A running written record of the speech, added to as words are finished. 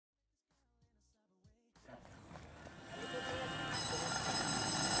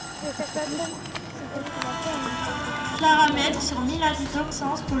Clara Maitre sur Milady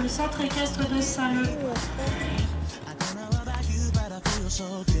pour le centre équestre de Saint-Leu.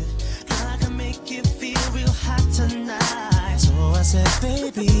 So I said,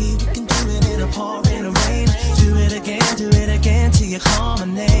 baby, we can do it in a pouring rain. Do it again till you call my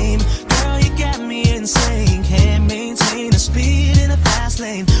name. Girl, you got me insane. Can't maintain the speed in a fast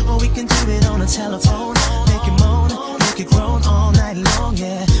lane. Or we can do it on the telephone. Make it moan, make it groan all night long,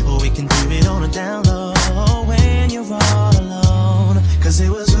 yeah. Or we can do it on a down low when you're all alone. Cause it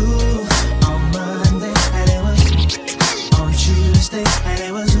was ooh on Monday, and it was on Tuesday, and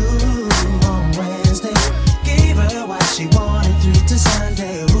it was ooh on Wednesday. Gave her what she wanted through to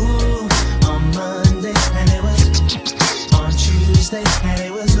Sunday. Ooh on Monday, and it was on Tuesday, and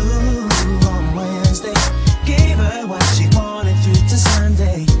it was ooh on Wednesday. Gave her what she wanted through to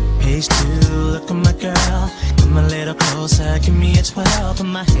Sunday. Page 2, look at my girl. Come a little closer, give me a 12. Put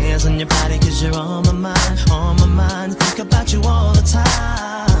my hands on your body cause you're on my mind. On my mind, think about you all the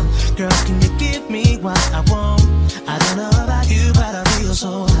time. Girl, can you give me what I want? I don't know